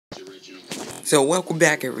So welcome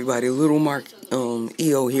back, everybody. Little Mark,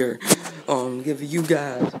 EO here. Giving you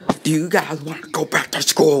guys. Do you guys want to go back to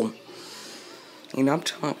school? And I'm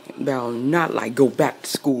talking about not like go back to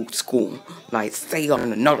school, like stay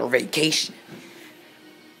on another vacation.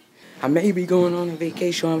 I may be going on a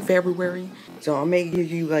vacation in February, so I may give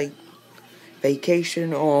you like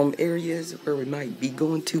vacation areas where we might be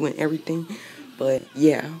going to and everything. But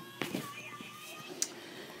yeah.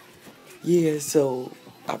 So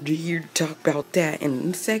I'm just here to talk about that.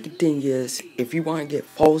 And the second thing is, if you want to get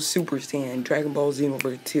Full Super Saiyan Dragon Ball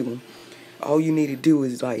Xenoverse 2, all you need to do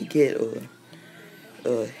is like get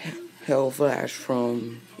a Hell Flash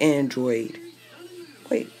from Android.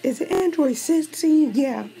 Wait, is it Android 16?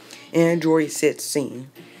 Yeah, Android 16.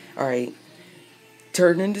 Alright,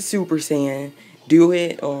 turn into Super Saiyan. Do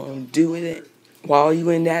it while you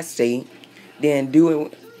in that state. Then do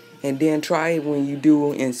it, and then try it when you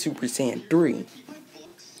do it in Super Saiyan 3.